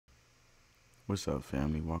What's up,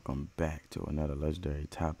 family? Welcome back to another legendary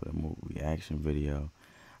top of the movie reaction video.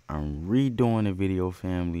 I'm redoing the video,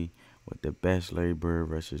 family, with the best Larry Bird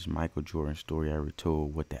versus Michael Jordan story ever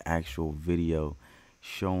told with the actual video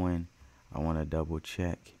showing. I want to double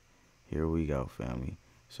check. Here we go, family.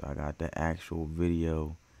 So I got the actual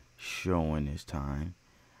video showing this time.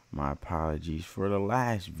 My apologies for the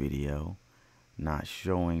last video not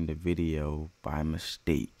showing the video by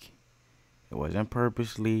mistake. It wasn't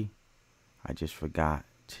purposely. I just forgot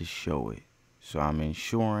to show it. So I'm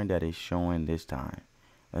ensuring that it's showing this time.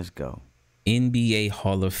 Let's go. NBA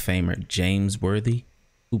Hall of Famer James Worthy,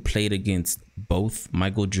 who played against both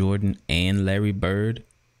Michael Jordan and Larry Bird,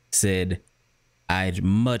 said, "I'd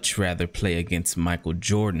much rather play against Michael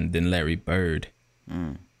Jordan than Larry Bird.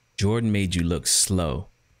 Jordan made you look slow,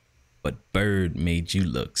 but Bird made you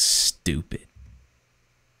look stupid."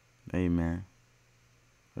 Hey, man.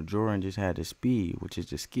 Jordan just had the speed, which is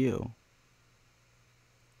the skill.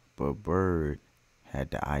 But Bird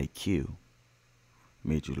had the IQ.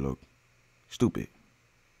 Made you look stupid.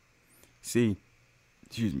 See,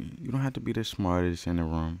 excuse me, you don't have to be the smartest in the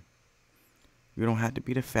room. You don't have to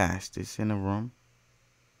be the fastest in the room.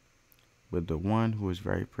 But the one who is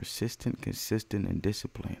very persistent, consistent, and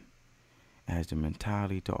disciplined, has the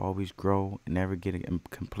mentality to always grow and never get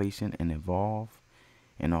complacent and evolve,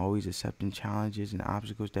 and always accepting challenges and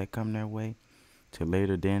obstacles that come their way to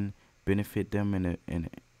later then benefit them in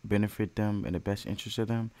the best interest of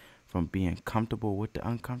them from being comfortable with the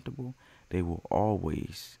uncomfortable. They will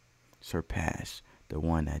always surpass the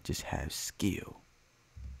one that just has skill.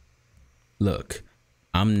 Look,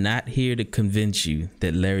 I'm not here to convince you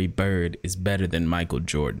that Larry Bird is better than Michael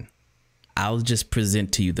Jordan. I'll just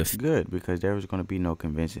present to you the Good, because there was going to be no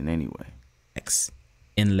convincing anyway. facts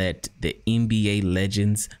and let the NBA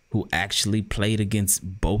legends who actually played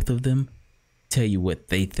against both of them tell you what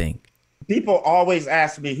they think. People always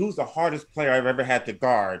ask me who's the hardest player I've ever had to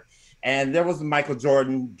guard. And there was Michael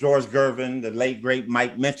Jordan, George Gervin, the late, great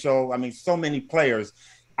Mike Mitchell. I mean, so many players.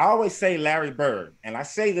 I always say Larry Bird. And I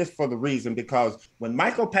say this for the reason because when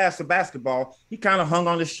Michael passed the basketball, he kind of hung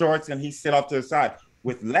on his shorts and he sit off to the side.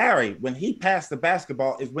 With Larry, when he passed the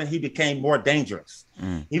basketball is when he became more dangerous.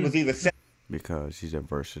 He was either because he's a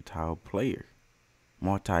versatile player,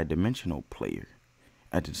 multi-dimensional player.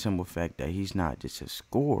 At the simple fact that he's not just a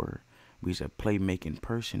scorer, but he's a playmaking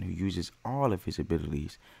person who uses all of his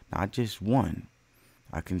abilities, not just one.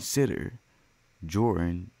 I consider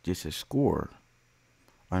Jordan just a scorer,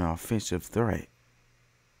 an offensive threat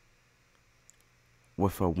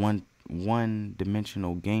with a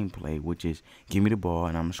one-dimensional gameplay, which is give me the ball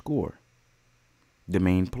and I'm a scorer. The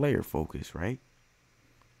main player focus, right?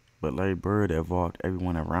 But Larry Bird evolved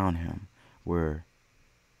everyone around him, where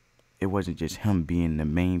it wasn't just him being the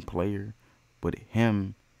main player, but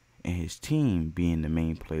him and his team being the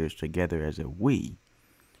main players together as a we,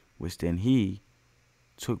 which then he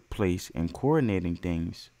took place in coordinating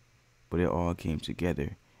things, but it all came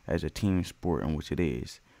together as a team sport in which it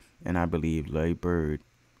is. And I believe Larry Bird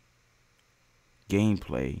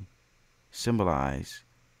gameplay symbolized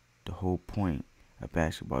the whole point of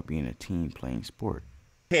basketball being a team playing sport.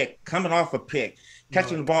 pick, coming off a pick,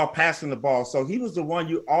 catching the ball, passing the ball. So he was the one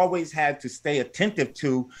you always had to stay attentive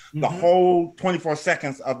to the whole 24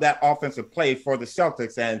 seconds of that offensive play for the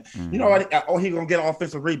Celtics. And you know what? Oh, he's going to get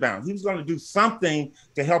offensive rebounds. He was going to do something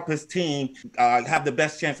to help his team have the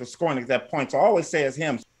best chance of scoring at that point. So I always say as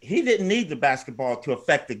him, he didn't need the basketball to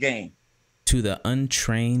affect the game. To the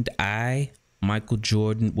untrained eye, Michael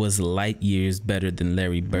Jordan was light years better than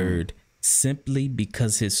Larry Bird simply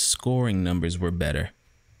because his scoring numbers were better.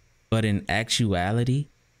 But in actuality,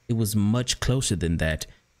 it was much closer than that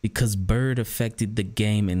because Bird affected the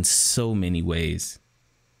game in so many ways.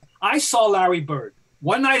 I saw Larry Bird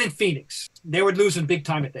one night in Phoenix. They were losing big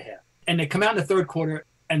time at the half. And they come out in the third quarter,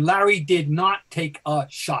 and Larry did not take a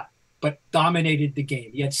shot, but dominated the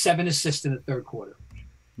game. He had 7 assists in the third quarter.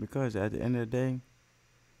 Because at the end of the day,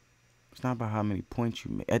 it's not about how many points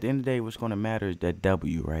you make. At the end of the day, what's going to matter is that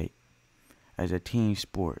W, right? As a team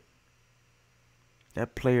sport.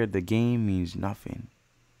 That player of the game means nothing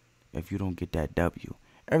if you don't get that W.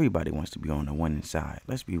 Everybody wants to be on the winning side.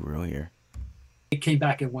 Let's be real here. He came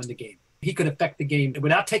back and won the game. He could affect the game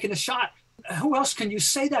without taking a shot. Who else can you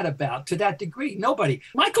say that about to that degree? Nobody.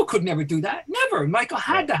 Michael could never do that. Never. Michael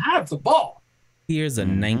had to have the ball. Here's a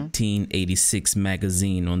 1986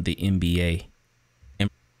 magazine on the NBA.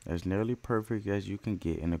 As nearly perfect as you can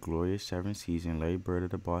get in a glorious 7th season, Larry Bird of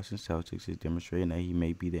the Boston Celtics is demonstrating that he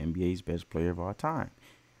may be the NBA's best player of all time.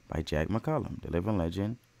 By Jack McCollum, the living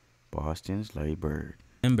legend, Boston's Larry Bird.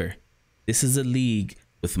 Remember, this is a league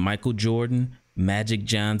with Michael Jordan, Magic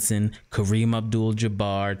Johnson, Kareem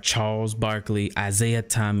Abdul-Jabbar, Charles Barkley, Isaiah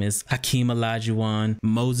Thomas, Hakeem Olajuwon,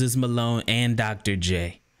 Moses Malone, and Dr.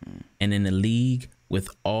 J. And in the league with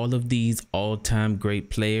all of these all-time great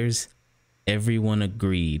players, everyone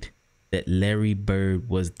agreed that Larry Bird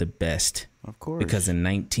was the best. Of course. Because in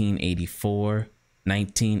 1984,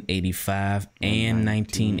 1985, and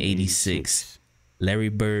 1986, Larry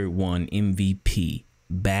Bird won MVP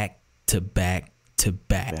back to back to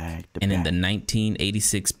back. And in the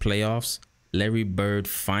 1986 playoffs, Larry Bird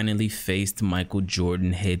finally faced Michael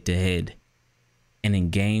Jordan head to head. And in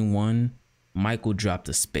game 1, Michael dropped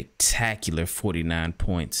a spectacular 49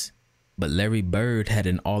 points. But Larry Bird had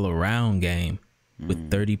an all-around game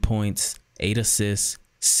with 30 points, 8 assists,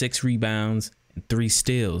 6 rebounds, and 3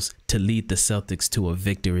 steals to lead the Celtics to a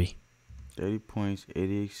victory. 30 points,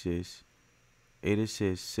 8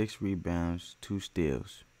 assists, 6 rebounds, 2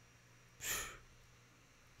 steals.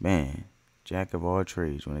 Man, jack of all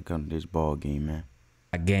trades when it comes to this ball game, man.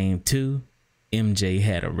 Game 2, MJ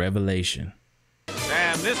had a revelation.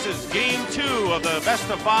 And this is game 2 of the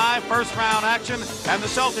best-of-5 first-round action, and the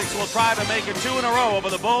Celtics will try to make it 2 in a row over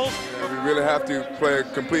the Bulls. We really have to play a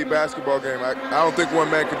complete basketball game. I don't think one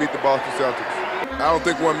man can beat the Boston Celtics.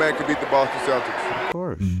 Of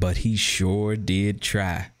course. But he sure did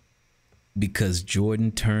try, because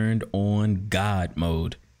Jordan turned on God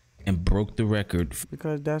mode and broke the record.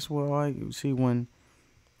 Because that's what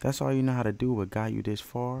that's all you know how to do with a guy you this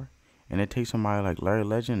far, and it takes somebody like Larry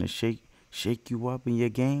Legend to shake you up in your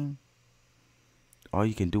game. All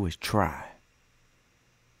you can do is try,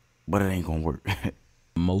 but it ain't gonna work.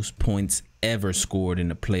 Most points ever scored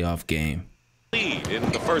in a playoff game. Lead in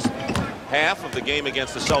the first half of the game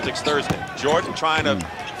against the Celtics Thursday. Jordan trying to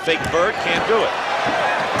fake Bird, can't do it.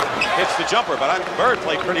 Hits the jumper, but Bird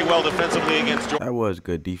played pretty well defensively against Jordan. That was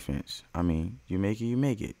good defense. I mean, you make it, you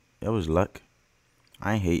make it. That was luck.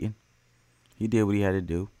 I ain't hating. He did what he had to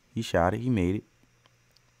do. He shot it. He made it.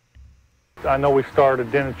 I know we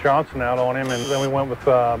started Dennis Johnson out on him, and then we went with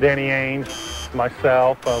Danny Ainge,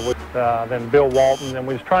 myself, then Bill Walton, and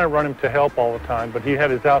we was trying to run him to help all the time, but he had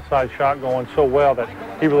his outside shot going so well that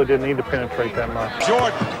he really didn't need to penetrate that much.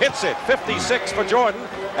 Jordan hits it, 56 for Jordan,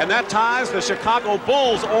 and that ties the Chicago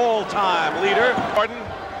Bulls all-time leader. Jordan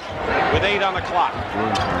with 8 on the clock.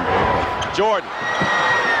 Jordan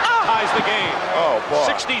ties the game. Oh, boy.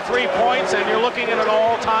 63 points, and you're looking at an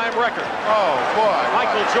all-time record. Oh, boy.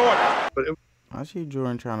 Michael Jordan. I see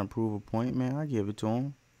Jordan trying to prove a point, man. I give it to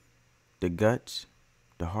him. The guts,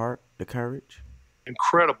 the heart, the courage.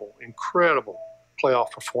 Incredible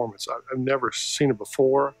playoff performance. I've never seen it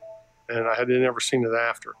before, and I had never seen it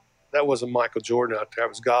after. That wasn't Michael Jordan out there. It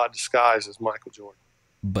was God disguised as Michael Jordan.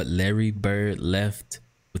 But Larry Bird left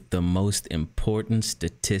with the most important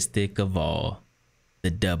statistic of all,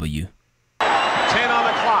 the W. 10 on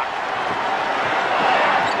the clock.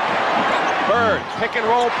 Bird, pick and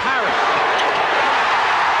roll parry.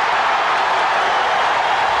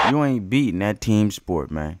 You ain't beating that team sport,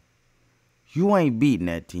 man. You ain't beating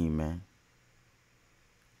that team, man.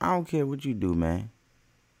 I don't care what you do, man.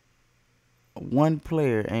 One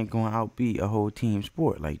player ain't gonna outbeat a whole team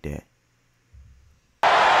sport like that.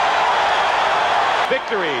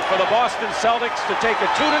 Victory for the Boston Celtics to take a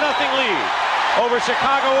 2-0 lead over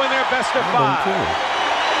Chicago in their best-of-5.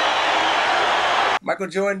 Michael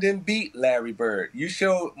Jordan didn't beat Larry Bird. You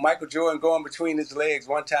showed Michael Jordan going between his legs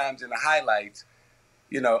one time in the highlights,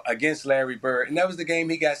 against Larry Bird. And that was the game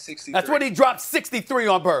he got 63. That's when he dropped 63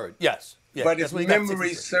 on Bird, yes. But if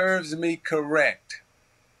memory serves me correct,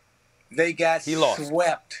 they got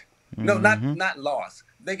swept. No, not lost.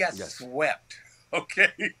 They got swept,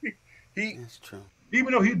 okay? That's true.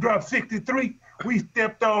 Even though he dropped 63, we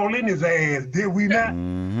stepped all in his ass, did we not?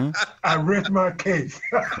 I rest my case.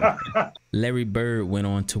 Larry Bird went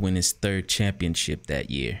on to win his 3rd championship that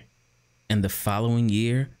year. And the following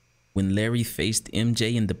year, when Larry faced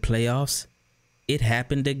MJ in the playoffs, it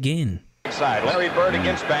happened again. Side. Larry Bird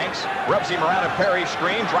against Banks, rubs him around a Perry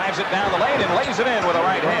screen, drives it down the lane, and lays it in with a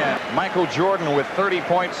right hand. Michael Jordan with 30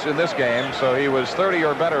 points in this game, so he was 30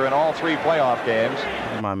 or better in all 3 playoff games.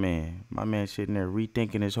 My man sitting there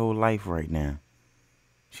rethinking his whole life right now.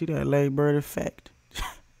 See that Larry Bird effect?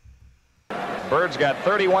 Bird's got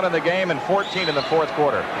 31 in the game and 14 in the 4th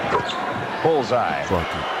quarter. Bullseye. Fuck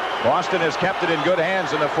it. Boston has kept it in good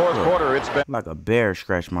hands in the 4th quarter. It's been like a bear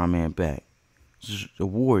scratched my man back. Just a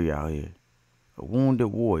warrior out here. A wounded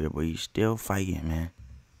warrior, but he's still fighting, man.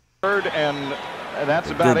 Bird, and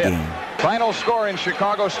that's about it. Game. Final score in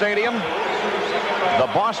Chicago Stadium. The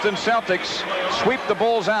Boston Celtics sweep the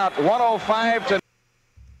Bulls out 105-.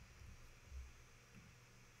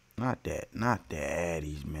 Not the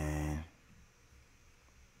Addies, man.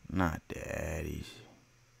 Not that easy.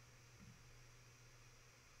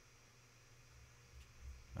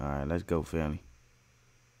 All right, let's go, family.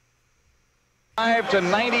 5 to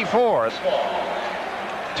 94.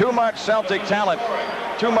 Too much Celtic talent.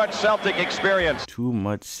 Too much Celtic experience. Too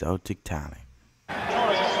much Celtic talent.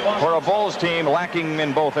 For a Bulls team lacking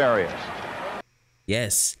in both areas.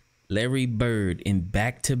 Yes, Larry Bird in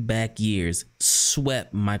back-to-back years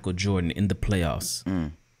swept Michael Jordan in the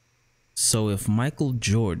playoffs. So if Michael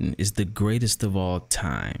Jordan is the greatest of all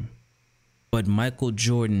time, but Michael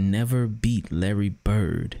Jordan never beat Larry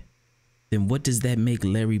Bird, then what does that make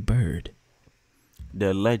Larry Bird?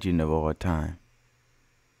 The legend of all time.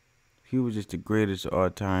 He was just the greatest of all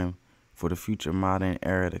time for the future modern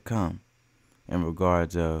era to come. In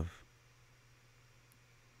regards of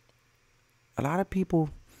a lot of people,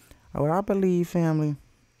 what I believe, family,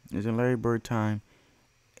 is in Larry Bird time,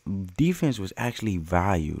 defense was actually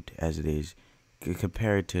valued as it is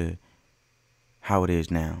compared to how it is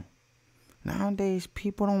now. Nowadays,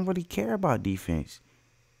 people don't really care about defense.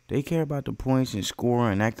 They care about the points and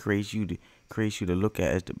scoring, and that creates you to look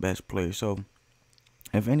at as the best player. So,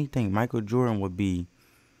 if anything, Michael Jordan would be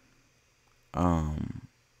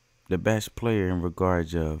the best player in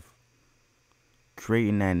regards of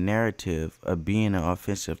creating that narrative of being an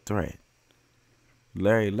offensive threat.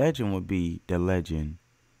 Larry Legend would be the legend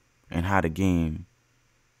and how the game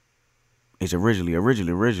is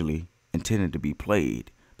originally intended to be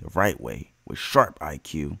played the right way with sharp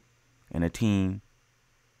IQ and a team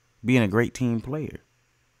being a great team player.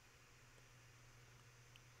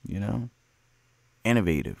 You know?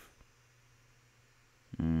 Innovative.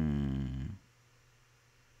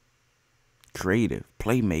 Creative.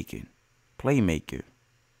 Playmaker. I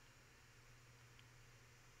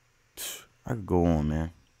could go on,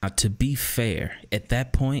 man. Now, to be fair, at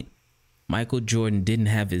that point, Michael Jordan didn't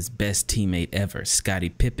have his best teammate ever, Scottie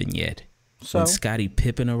Pippen, yet. So, when Scottie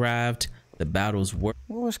Pippen arrived, the battles were...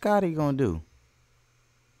 What was Scottie gonna do?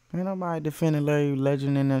 Ain't nobody defending Larry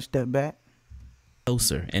Legend in that step back.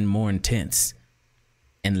 Closer and more intense.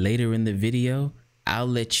 And later in the video, I'll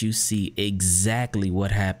let you see exactly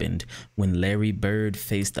what happened when Larry Bird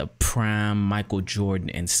faced a prime Michael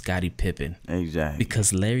Jordan and Scottie Pippen. Exactly.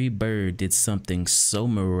 Because Larry Bird did something so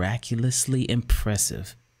miraculously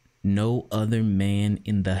impressive. No other man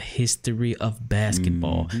in the history of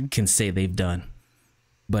basketball can say they've done.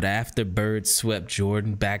 But after Bird swept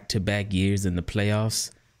Jordan back-to-back years in the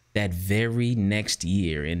playoffs, that very next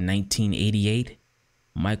year in 1988,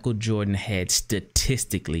 Michael Jordan had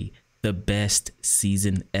statistically the best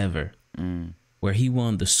season ever, where he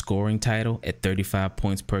won the scoring title at 35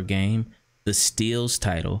 points per game, the steals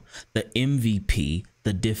title, the MVP,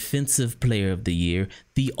 the defensive player of the year,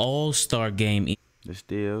 the all-star game. The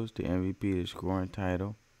steals, the MVP, the scoring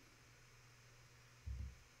title.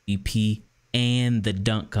 MVP and the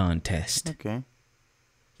dunk contest. Okay.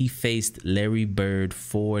 He faced Larry Bird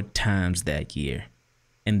 4 times that year,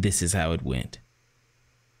 and this is how it went.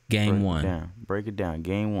 Game 1. Break it down.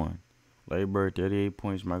 Game 1. Larry Bird, 38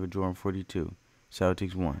 points. Michael Jordan, 42.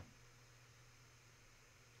 Celtics won.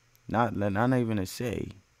 Not even to say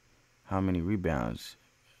how many rebounds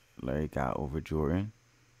Larry got over Jordan.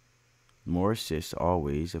 More assists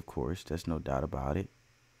always, of course. That's no doubt about it.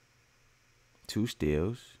 2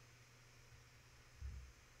 steals.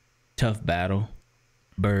 Tough battle.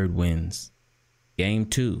 Bird wins. Game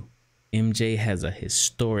 2. MJ has a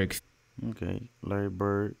historic... Okay. Larry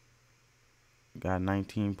Bird got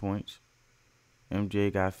 19 points.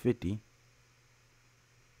 MJ got 50.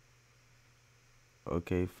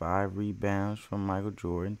 Okay, 5 rebounds from Michael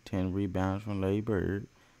Jordan, 10 rebounds from Larry Bird,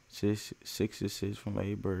 6 assists from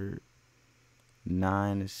Larry Bird,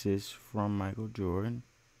 9 assists from Michael Jordan,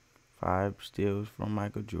 5 steals from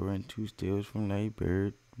Michael Jordan, 2 steals from Larry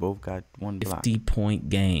Bird. Both got 1 block. 50-point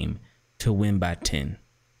game to win by 10.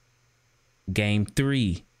 Game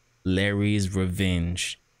 3, Larry's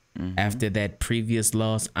revenge. After that previous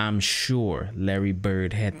loss, I'm sure Larry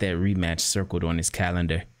Bird had that rematch circled on his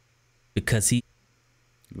calendar because he...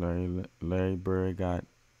 Larry Bird got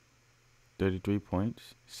 33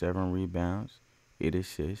 points, 7 rebounds, 8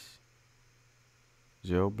 assists,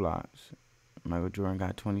 0 blocks. Michael Jordan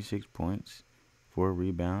got 26 points, 4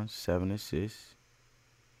 rebounds, 7 assists,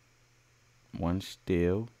 1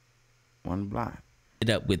 steal, 1 block.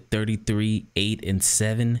 Ended up with 33, 8, and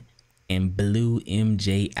 7 and blew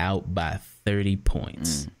MJ out by 30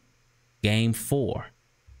 points. Game 4.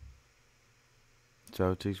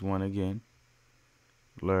 Celtics won again.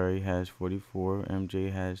 Larry has 44.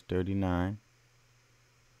 MJ has 39.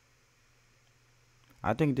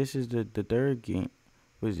 I think this is the third game.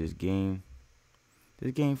 What is this game? This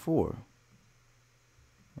is game 4.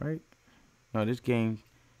 right? No, this game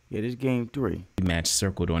 3. Match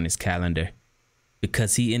circled on his calendar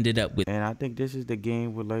because he ended up with. And I think this is the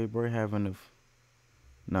game with Larry Bird having the.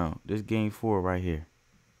 No, this game 4 right here.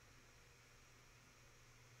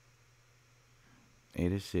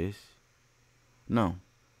 8 assists. No,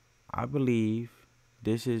 I believe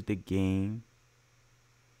this is the game.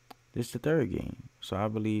 This is the 3rd game. So I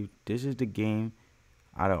believe this is the game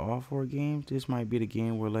out of all 4 games. This might be the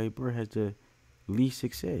game where Larry Bird has the least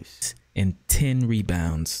success. And 10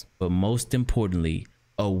 rebounds. But most importantly,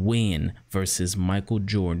 a win versus Michael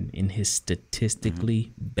Jordan in his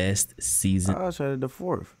statistically best season. Oh, so the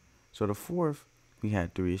 4th. So the 4th, we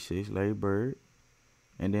had 3 assists, Larry Bird.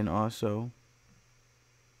 And then also,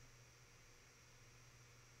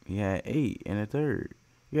 he had 8 in the 3rd.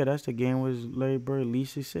 Yeah, that's the game with Larry Bird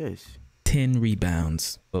least success. 10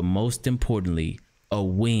 rebounds, but most importantly, a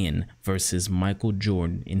win versus Michael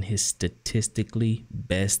Jordan in his statistically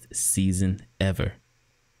best season ever.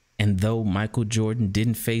 And though Michael Jordan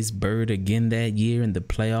didn't face Bird again that year in the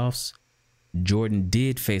playoffs, Jordan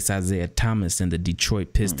did face Isaiah Thomas and the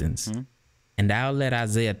Detroit Pistons. And I'll let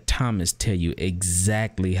Isaiah Thomas tell you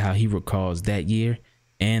exactly how he recalls that year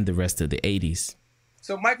and the rest of the 80s.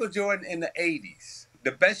 So Michael Jordan in the 80s,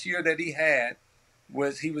 the best year that he had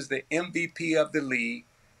was he was the MVP of the league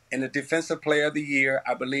and the defensive player of the year.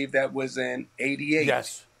 I believe that was in 88.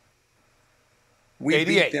 Yes. We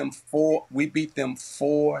 88. beat them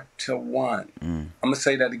 4-1. I'm gonna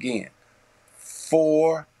say that again.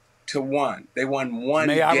 4-1. They won one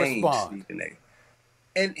May I game. respond?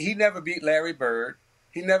 And he never beat Larry Bird.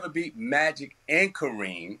 He never beat Magic and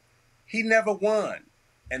Kareem. He never won.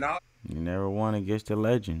 And all You never won against the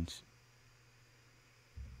legends.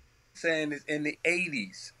 I'm saying is in the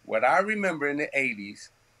 80s, what I remember in the 80s,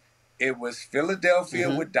 it was Philadelphia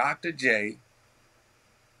with Dr. J,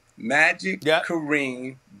 Magic,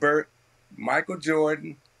 Kareem, Bert, Michael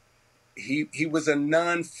Jordan. He was a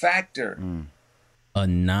non-factor. A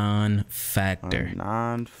non-factor. A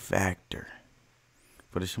non-factor.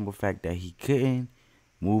 For the simple fact that he couldn't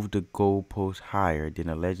move the goalpost higher than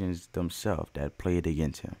the legends themselves that played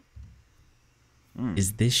against him.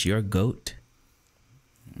 Is this your GOAT?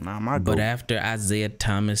 Nah, my GOAT. But after Isaiah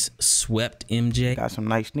Thomas swept MJ, got some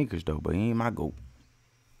nice sneakers though, but he ain't my GOAT.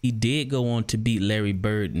 He did go on to beat Larry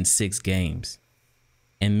Bird in 6 games.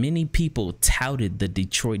 And many people touted the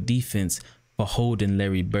Detroit defense for holding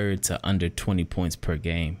Larry Bird to under 20 points per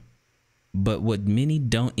game. But what many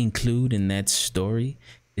don't include in that story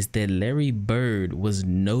is that Larry Bird was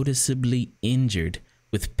noticeably injured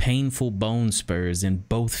with painful bone spurs in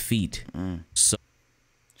both feet. So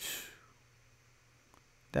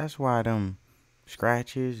that's why them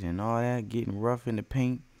scratches and all that getting rough in the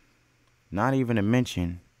paint. Not even to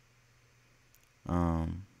mention,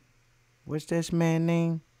 what's this man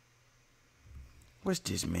name?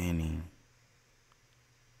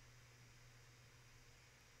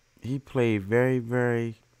 He played very,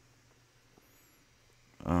 very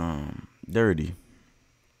dirty.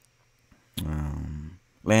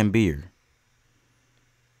 Lambeer.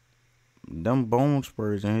 Them bone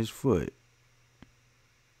spurs in his foot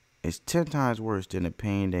is 10 times worse than the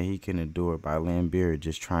pain that he can endure by Lambeer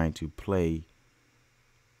just trying to play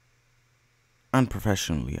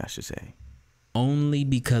unprofessionally, I should say. Only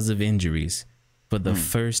because of injuries, for the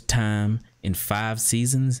first time in 5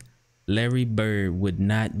 seasons, Larry Bird would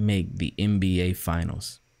not make the NBA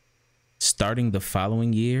Finals. Starting the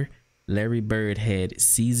following year, Larry Bird had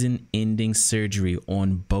season-ending surgery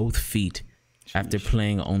on both feet after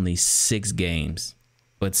playing only 6 games.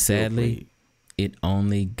 But sadly, it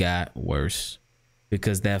only got worse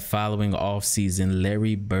because that following offseason,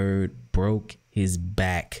 Larry Bird broke his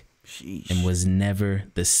back and was never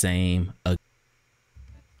the same again.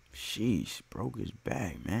 Sheesh, broke his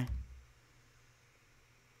back, man.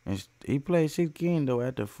 And he played 6 games though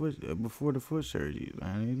at the before the foot surgery,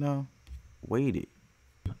 man. You know, waited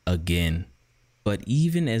again. But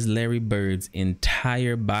even as Larry Bird's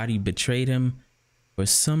entire body betrayed him, for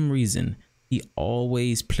some reason he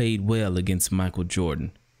always played well against Michael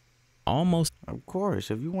Jordan. Almost. Of course,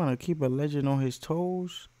 if you want to keep a legend on his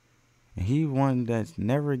toes, and he one that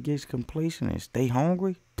never gets complacent and stay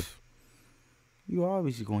hungry, he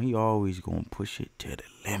always gonna push it to the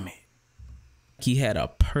limit. He had a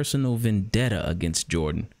personal vendetta against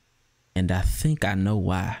Jordan, and I think I know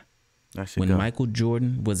why. When Michael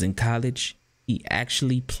Jordan was in college, he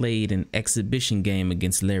actually played an exhibition game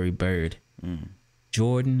against Larry Bird.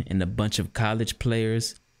 Jordan and a bunch of college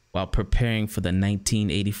players, while preparing for the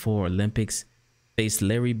 1984 Olympics, faced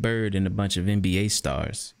Larry Bird and a bunch of NBA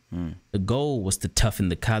stars. The goal was to toughen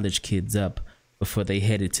the college kids up before they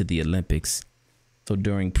headed to the Olympics. So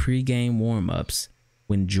during pregame warm-ups,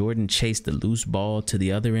 when Jordan chased the loose ball to the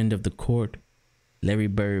other end of the court, Larry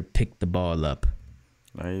Bird picked the ball up.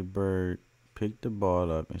 Larry Bird picked the ball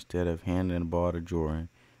up instead of handing the ball to Jordan.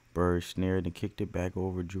 Bird snared and kicked it back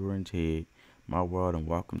over Jordan's head. My world and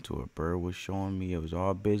welcome to it. Bird was showing me it was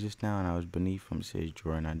all business now and I was beneath him, says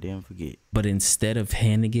Jordan. I didn't forget. But instead of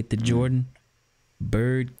handing it to Jordan,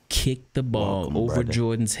 Bird kicked the ball over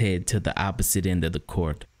Jordan's head to the opposite end of the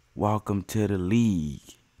court. Welcome to the league.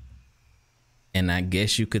 And I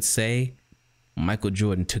guess you could say Michael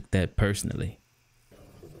Jordan took that personally.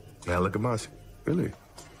 Now look at Mossy. Really?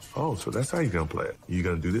 Oh, so that's how you're going to play it. You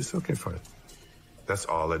going to do this? Okay, fine. That's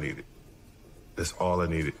all I needed. That's all I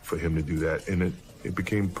needed for him to do that. And it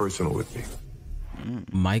became personal with me.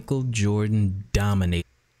 Michael Jordan dominated.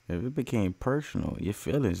 If it became personal, your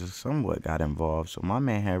feelings somewhat got involved. So my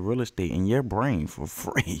man had real estate in your brain for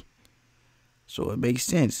free. So it makes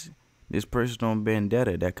sense. This personal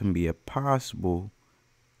vendetta that can be possible.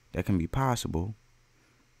 It's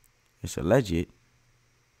alleged.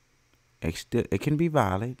 It can be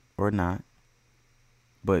valid or not.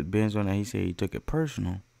 But depends on that. He said he took it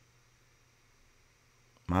personal.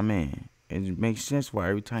 My man, it makes sense why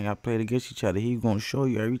every time y'all played against each other, he was going to show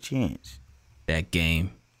you every chance. That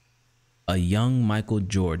game, a young Michael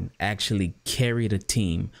Jordan actually carried a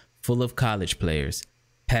team full of college players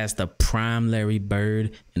past a prime Larry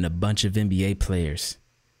Bird and a bunch of NBA players.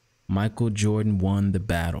 Michael Jordan won the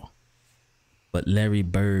battle, but Larry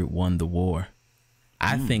Bird won the war.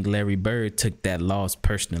 I think Larry Bird took that loss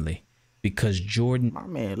personally because Jordan, my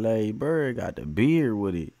man Larry Bird, got the beard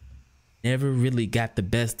with it. Never really got the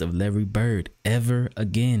best of Larry Bird ever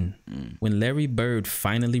again. When Larry Bird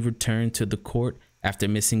finally returned to the court after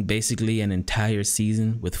missing basically an entire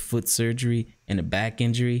season with foot surgery and a back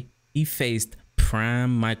injury, he faced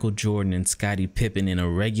prime Michael Jordan and Scottie Pippen in a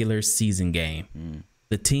regular season game.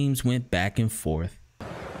 The teams went back and forth.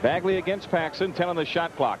 Bagley against Paxson, 10 on the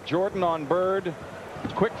shot clock. Jordan on Bird.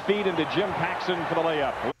 Quick feed into Jim Paxson for the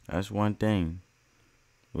layup. That's one thing.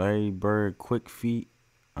 Larry Bird, quick feet.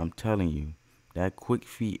 I'm telling you, that quick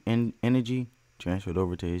feet energy transferred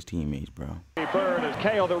over to his teammates, bro. Bird is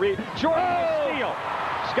Kale the read. Jordan the steal.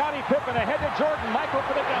 Scottie Pippen ahead to Jordan. Michael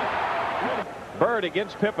for the dunk. Bird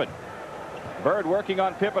against Pippen. Bird working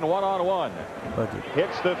on Pippen one-on-one.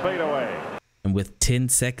 Hits the fadeaway. And with 10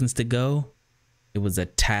 seconds to go, it was a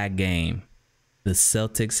tie game. The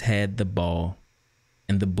Celtics had the ball,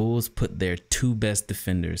 and the Bulls put their two best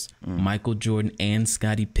defenders, Michael Jordan and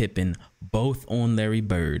Scottie Pippen, both on Larry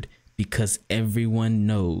Bird because everyone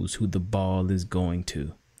knows who the ball is going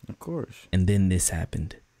to. Of course. And then this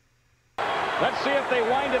happened. Let's see if they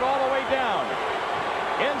wind it all the way down.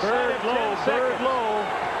 Inside of 10 seconds. Bird low.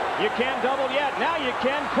 You can't double yet. Now you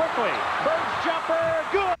can quickly. Bird's jumper,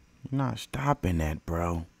 good. You're not stopping that,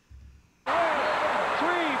 bro.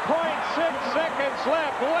 3.6 seconds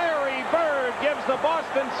left. Larry Bird gives the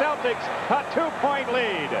Boston Celtics a 2-point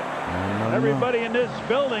lead. Everybody in this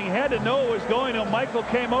building had to know it was going on. Michael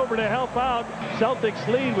came over to help out. Celtics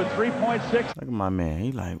lead with 3.6. Look at my man.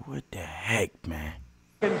 He like, what the heck, man?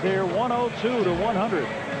 Here, 102 to 100.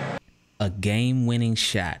 A game-winning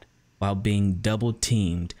shot while being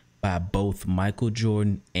double-teamed by both Michael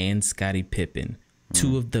Jordan and Scottie Pippen,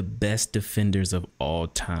 two of the best defenders of all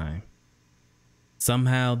time.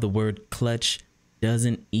 Somehow the word clutch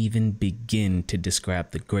doesn't even begin to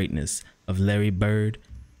describe the greatness of Larry Bird.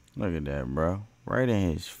 Look at that, bro. Right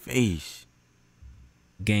in his face.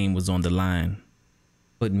 Game was on the line.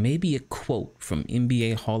 But maybe a quote from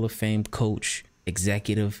NBA Hall of Fame coach,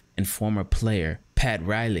 executive, and former player Pat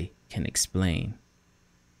Riley can explain.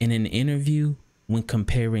 In an interview, when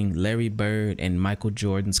comparing Larry Bird and Michael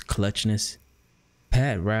Jordan's clutchness,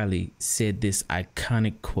 Pat Riley said this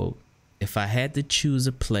iconic quote: "If I had to choose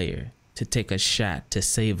a player to take a shot to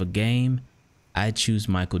save a game, I'd choose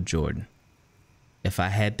Michael Jordan. If I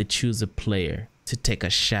had to choose a player to take a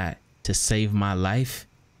shot to save my life,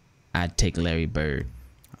 I'd take Larry Bird."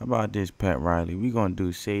 How about this, Pat Riley? We're going to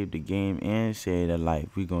do save the game and save the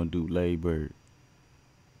life. We're going to do Larry Bird.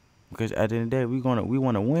 Because at the end of the day, we want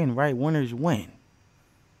to win, right? Winners win.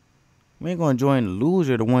 We ain't going to join the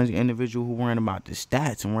loser, the individual who worrying about the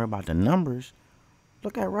stats and worry about the numbers.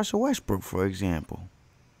 Look at Russell Westbrook, for example.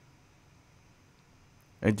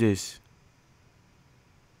 It just,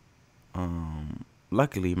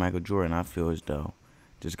 luckily, Michael Jordan, I feel as though,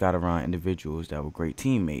 just got around individuals that were great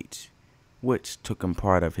teammates, which took him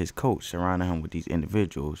part of his coach, surrounding him with these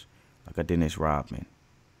individuals, like a Dennis Rodman,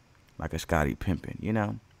 like a Scottie Pippen, you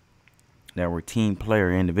know, that were team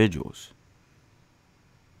player individuals,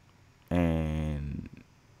 and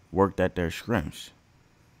worked at their scrims.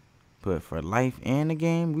 But for life and the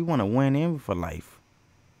game, we want to win in for life.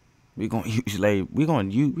 We gonna choose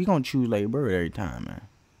Larry Bird every time, man.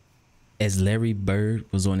 As Larry Bird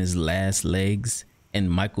was on his last legs and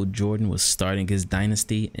Michael Jordan was starting his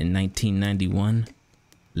dynasty in 1991,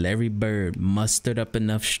 Larry Bird mustered up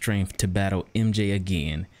enough strength to battle MJ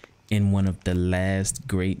again in one of the last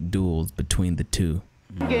great duels between the two.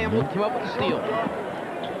 Gamble came up with the steal.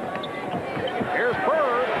 Here's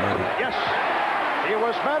Bird. Yes. He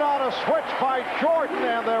was met on a switch by Jordan,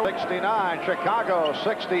 and there 69, Chicago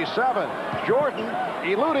 67. Jordan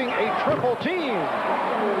eluding a triple team.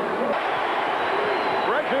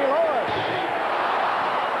 Reggie Lewis.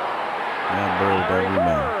 That Bird, that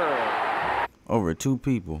rebound. Over 2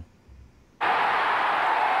 people.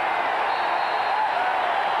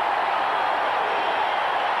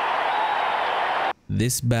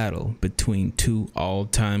 This battle between 2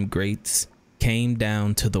 all-time greats came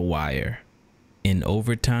down to the wire. In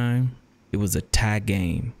overtime, it was a tie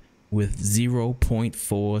game with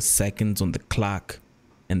 0.4 seconds on the clock,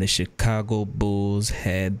 and the Chicago Bulls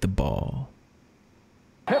had the ball.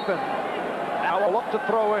 Pippen now will look to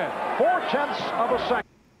throw in. 0.4 of a second.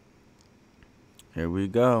 Here we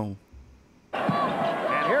go.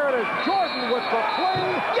 And here it is, Jordan with the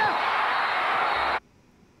play. Yes!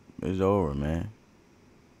 It's over, man.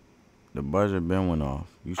 The buzzer been went off.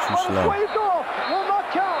 You too slow. Waved off. Will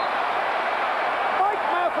not count. Mike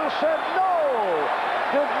Mathis said no.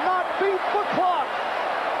 Did not beat the clock.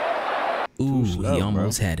 Ooh, slow, he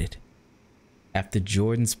almost bro. had it. After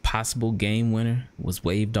Jordan's possible game winner was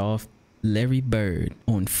waved off, Larry Bird,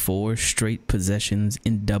 on 4 straight possessions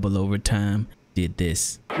in double overtime, did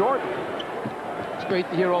this. Jordan. It's great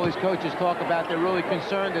to hear all these coaches talk about they're really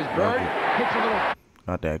concerned as Bird hits a little.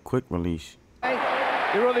 Got that quick release.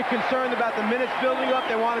 They're really concerned about the minutes building up.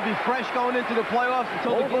 They want to be fresh going into the playoffs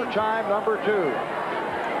until the game. Overtime number 2.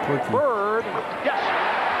 Quickie. Bird. Yes.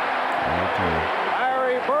 Okay.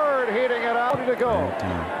 Larry Bird heating it out to go.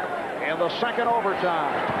 In the second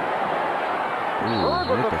overtime. Ooh, Bird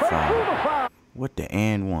with with the the foul. foul. With the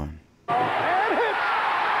and one. And hits.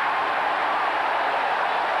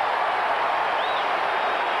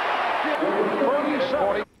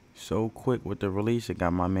 So quick with the release, it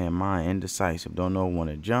got my man mind indecisive. Don't know want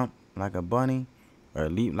to jump like a bunny, or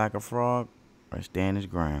leap like a frog, or stand his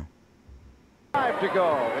ground. 5 to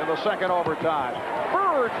go in the second overtime.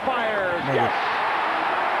 Bird fires. Yes.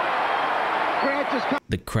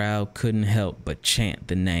 The crowd couldn't help but chant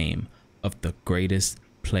the name of the greatest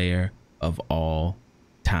player of all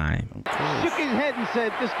time. Shook his head and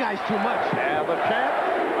said, "This guy's too much." And the chant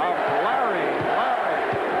of Larry.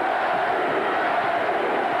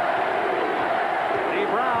 Lee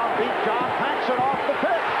Brown beat John Paxson off the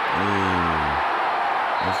pitch.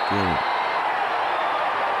 Let's get it.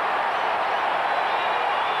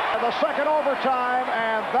 And the second overtime,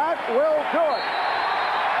 and that will do it.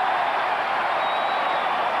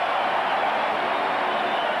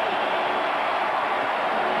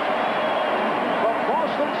 The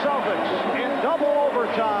Boston Celtics in double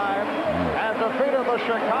overtime and defeated the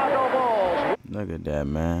Chicago Bulls. Look at that,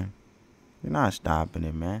 man. You're not stopping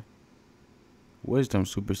it, man. Wisdom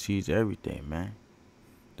supersedes everything, man.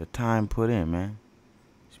 The time put in, man,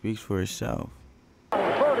 speaks for itself.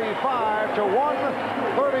 35 to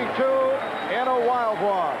 132 in a wild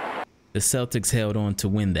one. The Celtics held on to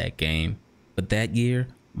win that game, but that year,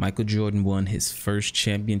 Michael Jordan won his first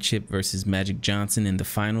championship versus Magic Johnson in the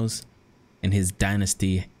finals, and his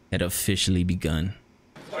dynasty had officially begun.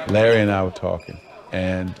 Larry and I were talking,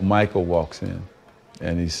 and Michael walks in,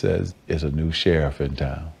 and he says, "There's a new sheriff in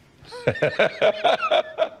town."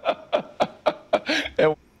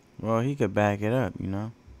 Well, he could back it up, you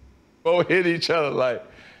know. Both hit each other like,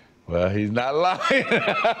 well, he's not lying.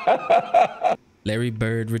 Larry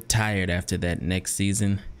Bird retired after that next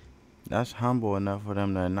season. That's humble enough for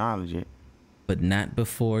them to acknowledge it. But not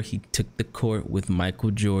before he took the court with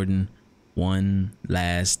Michael Jordan one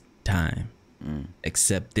last time.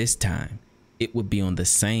 Except this time, it would be on the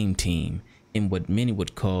same team in what many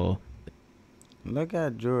would call... Look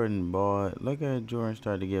at Jordan, boy. Look at Jordan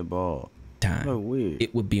start to get bald. Time. Look weird.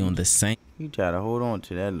 It would be on the same... He try to hold on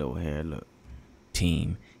to that little hair, look.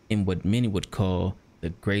 Team in what many would call the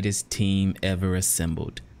greatest team ever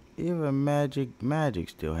assembled. Even Magic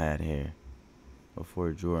still had hair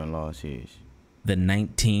before Jordan lost his. The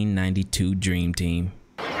 1992 Dream Team.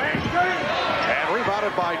 And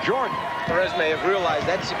rebounded by Jordan. Perez may have realized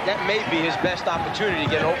that may be his best opportunity to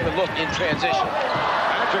get an open look in transition.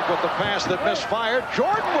 Magic with the pass that misfired.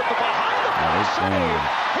 Jordan with the behind the back save.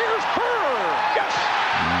 Here's Bird. Yes.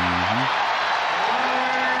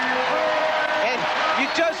 And you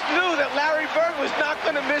just knew that but Larry Bird was not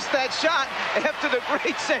going to miss that shot after the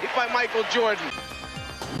great save by Michael Jordan.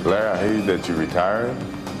 Larry, I hear that you're retiring.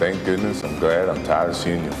 Thank goodness. I'm glad. I'm tired of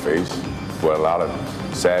seeing your face. Brought a lot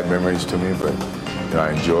of sad memories to me, but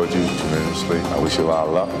I enjoyed you tremendously. I wish you a lot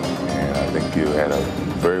of luck, and I think you had a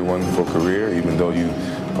very wonderful career, even though you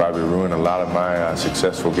probably ruined a lot of my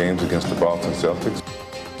successful games against the Boston Celtics.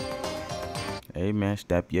 Hey, man,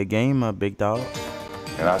 step your game up, big dog.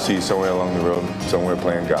 And I'll see you somewhere along the road, somewhere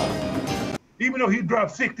playing golf. Even though he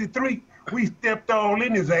dropped 63, we stepped all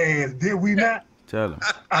in his ass, did we not? Tell him.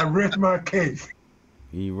 I rest my case.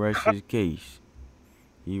 He rushed his case.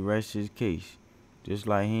 He rushed his case. Just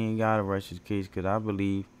like he ain't got to rush his case, because I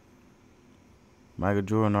believe Michael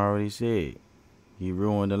Jordan already said he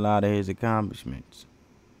ruined a lot of his accomplishments.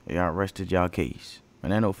 Y'all rested y'all case.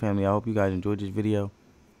 And I know, family, I hope you guys enjoyed this video.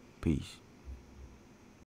 Peace.